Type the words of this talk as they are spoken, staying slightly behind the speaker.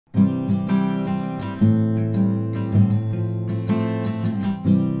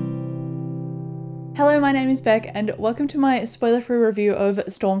my name is Beck and welcome to my spoiler-free review of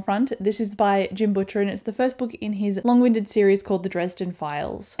Stormfront. This is by Jim Butcher and it's the first book in his long-winded series called The Dresden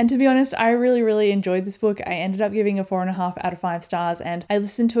Files. And to be honest, I really enjoyed this book. I ended up giving a 4.5 out of 5 stars and I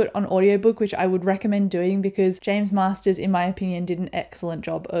listened to it on audiobook, which I would recommend doing because James Masters, in my opinion, did an excellent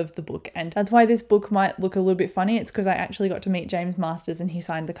job of the book. And that's why this book might look a little bit funny. It's because I actually got to meet James Masters and he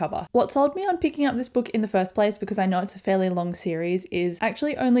signed the cover. What sold me on picking up this book in the first place, because I know it's a fairly long series, is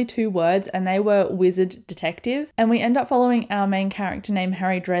actually only 2 words and they were wizard detective. And we end up following our main character named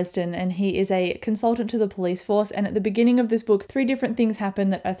Harry Dresden, and he is a consultant to the police force. And at the beginning of this book, 3 different things happen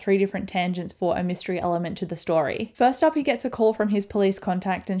that are 3 different tangents for a mystery element to the story. First up, he gets a call from his police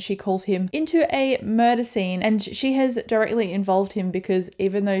contact and she calls him into a murder scene, and she has directly involved him because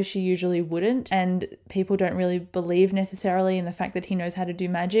even though she usually wouldn't, and people don't really believe necessarily in the fact that he knows how to do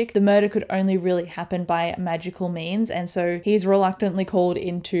magic, the murder could only really happen by magical means, and so he's reluctantly called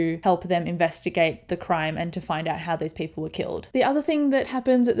in to help them investigate the crime and to find out how these people were killed. The other thing that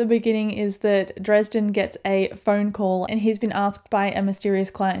happens at the beginning is that Dresden gets a phone call and he's been asked by a mysterious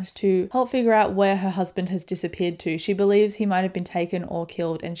client to help figure out where her husband has disappeared to. She believes he might have been taken or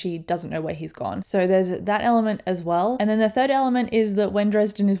killed and she doesn't know where he's gone. So there's that element as well. And then the third element is that when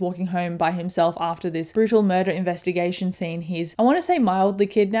Dresden is walking home by himself after this brutal murder investigation scene, he's, I want to say, mildly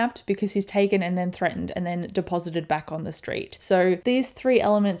kidnapped because he's taken and then threatened and then deposited back on the street. So these 3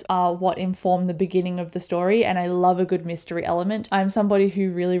 elements are what inform the beginning of the story, and I love a good mystery element. I'm somebody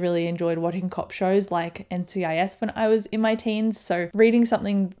who really enjoyed watching cop shows like NCIS when I was in my teens, so reading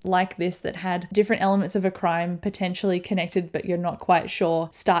something like this that had different elements of a crime potentially connected but you're not quite sure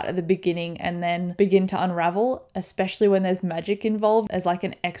start at the beginning and then begin to unravel, especially when there's magic involved as like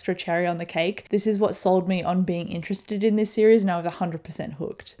an extra cherry on the cake. This is what sold me on being interested in this series, and I was 100%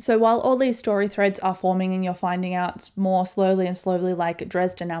 hooked. So while all these story threads are forming and you're finding out more slowly and slowly, like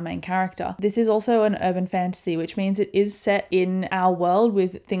Dresden, our main character, this is also an urban fantasy, which means it is set in our world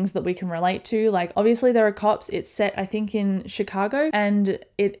with things that we can relate to. Like obviously there are cops, it's set I think in Chicago, and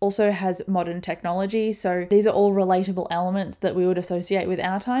it also has modern technology, so these are all relatable elements that we would associate with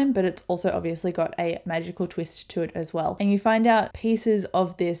our time, but it's also obviously got a magical twist to it as well. And you find out pieces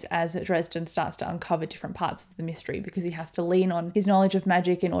of this as Dresden starts to uncover different parts of the mystery because he has to lean on his knowledge of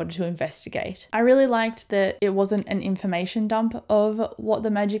magic in order to investigate. I really liked that it wasn't an information dump of what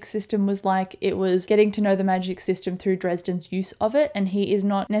the magic system was like. It was getting to know the magic system through Dresden's use of it, and he is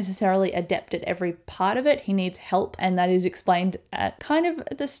not necessarily adept at every part of it. He needs help, and that is explained at kind of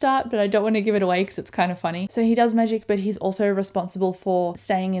at the start, but I don't want to give it away because it's kind of funny. So he does magic, but he's also responsible for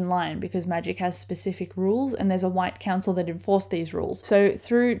staying in line because magic has specific rules and there's a white council that enforce these rules. So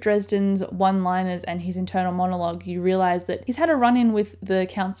through Dresden's one-liners and his internal monologue, you realize that he's had a run-in with the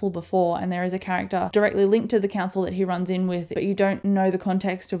council before, and there is a character directly linked to the council that he runs in with, but you don't know the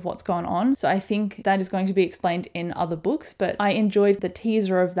context of what's gone on. So I think that is going to be explained in other books, but I enjoyed the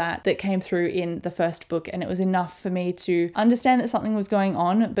teaser of that came through in the first book, and it was enough for me to understand that something was going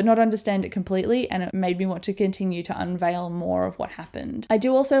on, but not understand it completely, and it made me want to continue to unveil more of what happened. I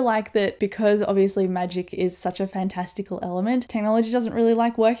do also like that because obviously magic is such a fantastical element, technology doesn't really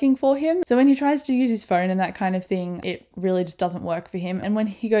like working for him. So when he tries to use his phone and that kind of thing, it really just doesn't work for him. And when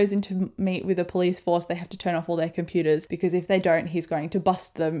he goes in to meet with a police force, they have to turn off all their computers because if they don't, he's going to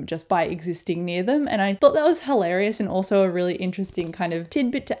bust them just by existing near them. And I thought that was hilarious and also a really interesting kind of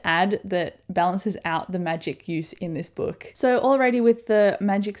tidbit to add that balances out the magic use in this book. So already with the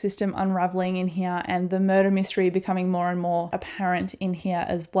magic system unraveling in here and the murder mystery becoming more and more apparent in here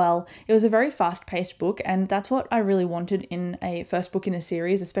as well, it was a very fast-paced book, and that's what I really wanted in a first book in a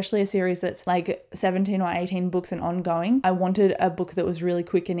series, especially a series that's like 17 or 18 books and ongoing. I wanted a book that was really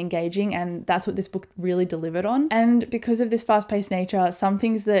quick and engaging, and that's what this book really delivered on. And because of this fast-paced nature, some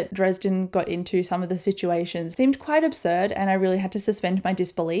things that Dresden got into, some of the situations seemed quite absurd, and I really had to suspend my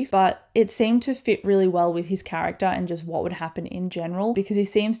disbelief, but it seemed to fit really well with his character and just what would happen in general, because he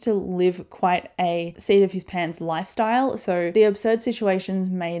seems to live quite a seat of his pants lifestyle. So the absurd situations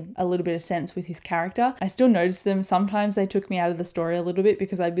made a little bit of sense with his character. I still noticed them. Sometimes they took me out of the story a little bit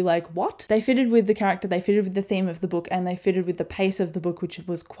because I'd be like, what? They fitted with the character, they fitted with the theme of the book, and they fitted with the pace of the book, which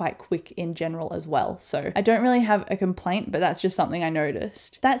was quite quick in general as well. So I don't really have a complaint, but that's just something I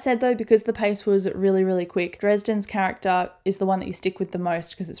noticed. That said though, because the pace was really quick, Dresden's character is the one that you stick with the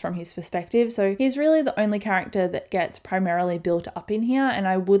most because it's from his perspective. So he's really the only character that gets primarily built up in here, and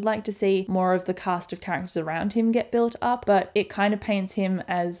I would like to see more of the cast of characters around him get built up, but it kind of paints him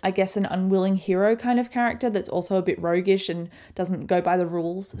as, I guess, an unwilling hero kind of character that's also a bit roguish and doesn't go by the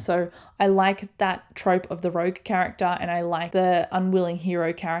rules. So I like that trope of the rogue character, and I like the unwilling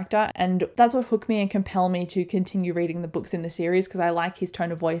hero character, and that's what hooked me and compelled me to continue reading the books in the series, because I like his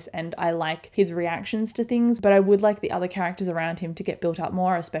tone of voice and I like like his reactions to things, but I would like the other characters around him to get built up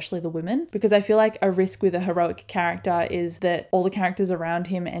more, especially the women, because I feel like a risk with a heroic character is that all the characters around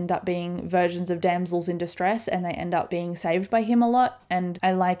him end up being versions of damsels in distress and they end up being saved by him a lot. And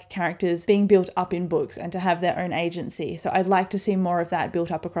I like characters being built up in books and to have their own agency. So I'd like to see more of that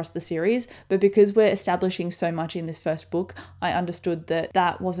built up across the series. But because we're establishing so much in this first book, I understood that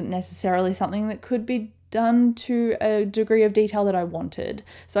that wasn't necessarily something that could be done to a degree of detail that I wanted.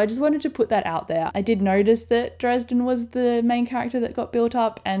 So I just wanted to put that out there. I did notice that Dresden was the main character that got built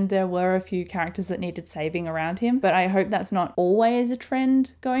up and there were a few characters that needed saving around him, but I hope that's not always a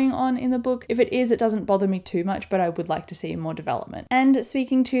trend going on in the book. If it is, it doesn't bother me too much, but I would like to see more development. And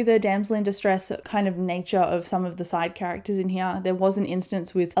speaking to the damsel in distress kind of nature of some of the side characters in here, there was an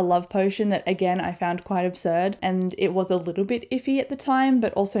instance with a love potion that again I found quite absurd, and it was a little bit iffy at the time,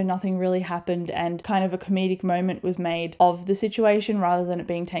 but also nothing really happened and kind of a comedic moment was made of the situation rather than it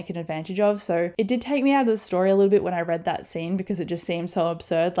being taken advantage of. So it did take me out of the story a little bit when I read that scene because it just seemed so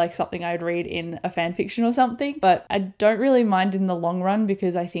absurd, like something I'd read in a fan fiction or something. But I don't really mind in the long run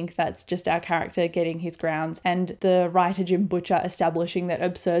because I think that's just our character getting his grounds and the writer Jim Butcher establishing that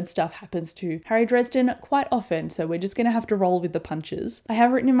absurd stuff happens to Harry Dresden quite often. So we're just going to have to roll with the punches. I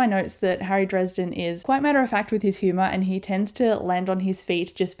have written in my notes that Harry Dresden is quite matter of fact with his humor and he tends to land on his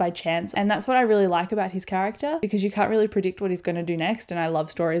feet just by chance. And that's what I really like about his character because you can't really predict what he's going to do next, and I love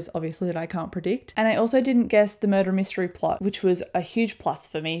stories obviously that I can't predict. And I also didn't guess the murder mystery plot, which was a huge plus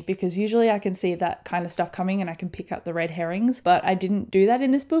for me because usually I can see that kind of stuff coming and I can pick up the red herrings, but I didn't do that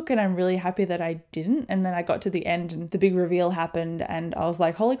in this book and I'm really happy that I didn't. And then I got to the end and the big reveal happened and I was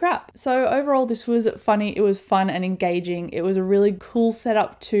like, holy crap. So overall this was funny, it was fun and engaging. It was a really cool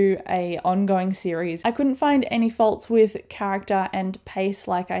setup to a ongoing series. I couldn't find any faults with character and pace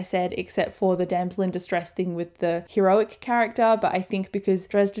like I said, except for the damsel in distress thing with the heroic character, but I think because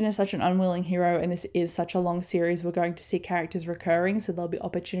Dresden is such an unwilling hero and this is such a long series, we're going to see characters recurring, so there'll be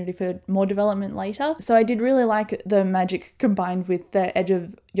opportunity for more development later. So I did really like the magic combined with the edge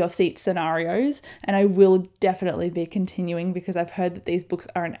of your seat scenarios, and I will definitely be continuing because I've heard that these books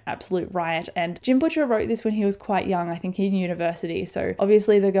are an absolute riot. And Jim Butcher wrote this when he was quite young, I think in university, so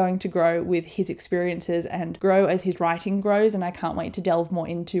obviously they're going to grow with his experiences and grow as his writing grows, and I can't wait to delve more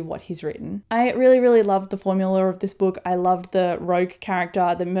into what he's written. I really loved the formula of this book. I loved the rogue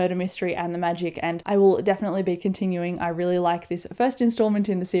character, the murder mystery and the magic, and I will definitely be continuing. I really like this first installment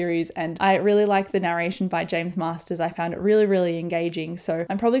in the series and I really like the narration by James Masters. I found it really engaging, so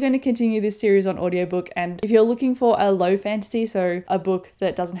I'm probably going to continue this series on audiobook. And if you're looking for a low fantasy, so a book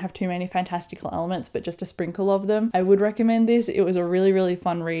that doesn't have too many fantastical elements but just a sprinkle of them, I would recommend this. It was a really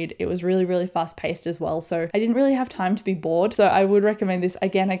fun read. It was really fast paced as well, so I didn't really have time to be bored, so I would recommend this.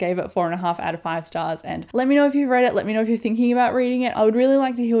 Again, I gave it 4.5 out of 5 stars, and let me know if you've read it. Let me know if you're thinking about reading it. I would really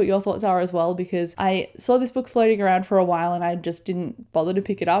like to hear what your thoughts are as well, because I saw this book floating around for a while and I just didn't bother to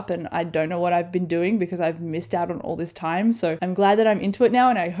pick it up, and I don't know what I've been doing because I've missed out on all this time. So I'm glad that I'm into it now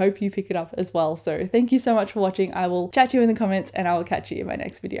and I hope you pick it up as well. So thank you so much for watching. I will chat to you in the comments and I will catch you in my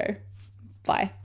next video. Bye.